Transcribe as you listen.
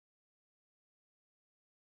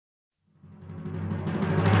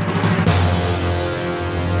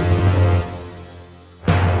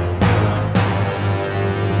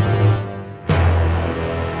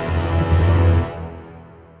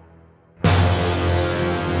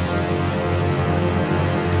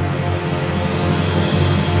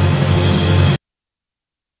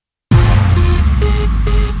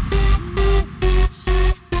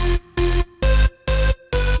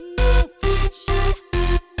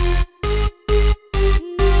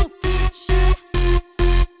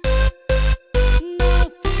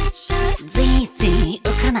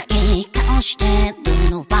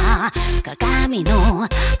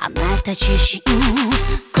自身、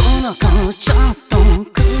この子ちょっと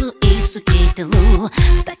狂いすぎてる、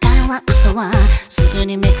だから嘘はすぐ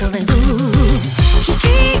にめくれる、引き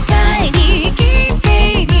換えに犠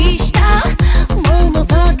牲にしたもの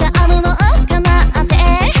とかあるのかなって、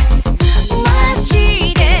マ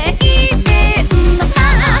ジで言ってんなら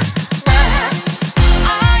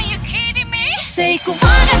Are you kidding me? 成功が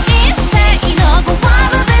人生のゴー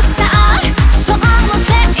ルですか、その成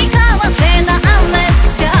果はって何で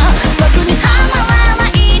すか、枠にはまらな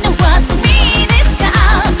いのは罪ですか、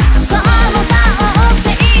その他大勢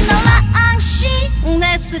なら安心で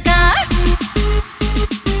すか。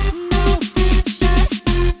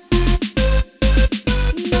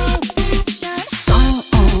そう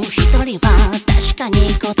一人は確かに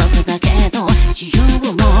孤独だけど、自由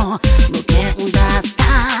も無限だった、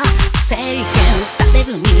制限される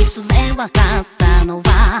につれ分かったの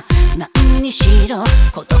は、何にしろ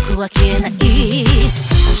孤独は消えない、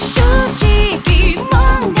正直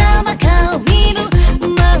もんがバカを見る、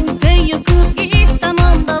なんてよく言った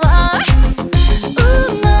もんだわ、鵜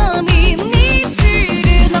呑みにす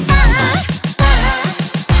るなら、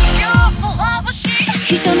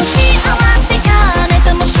人の幸せが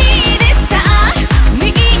妬ましいですか、見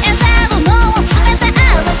えてるのは全てで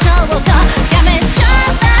しょうか、画面上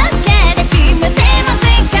だけで決めてませ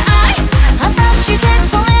んか、果たして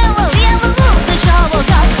それはリアルでしょう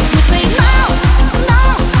か、You say no, no,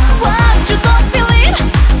 what you don't believe、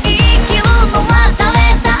 生きるのは誰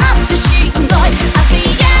だってしんどい、I say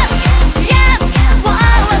yes, yes, what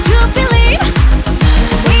you believe、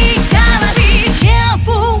 We gotta be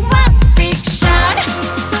careful what's fiction。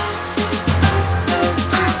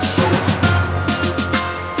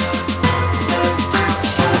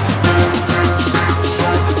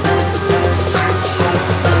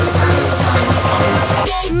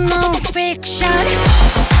Nonfiction。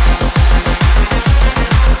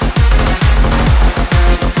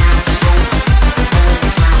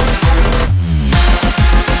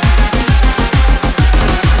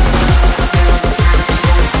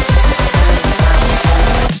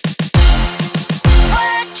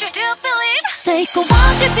成功が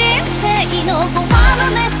人生のゴー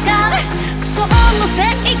ルですか、その成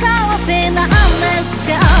果はって何ですか、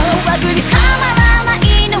枠にはまらない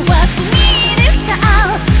のは罪ですか、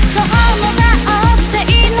その他大勢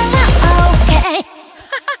なら OK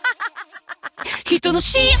人の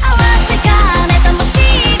幸せが妬ましい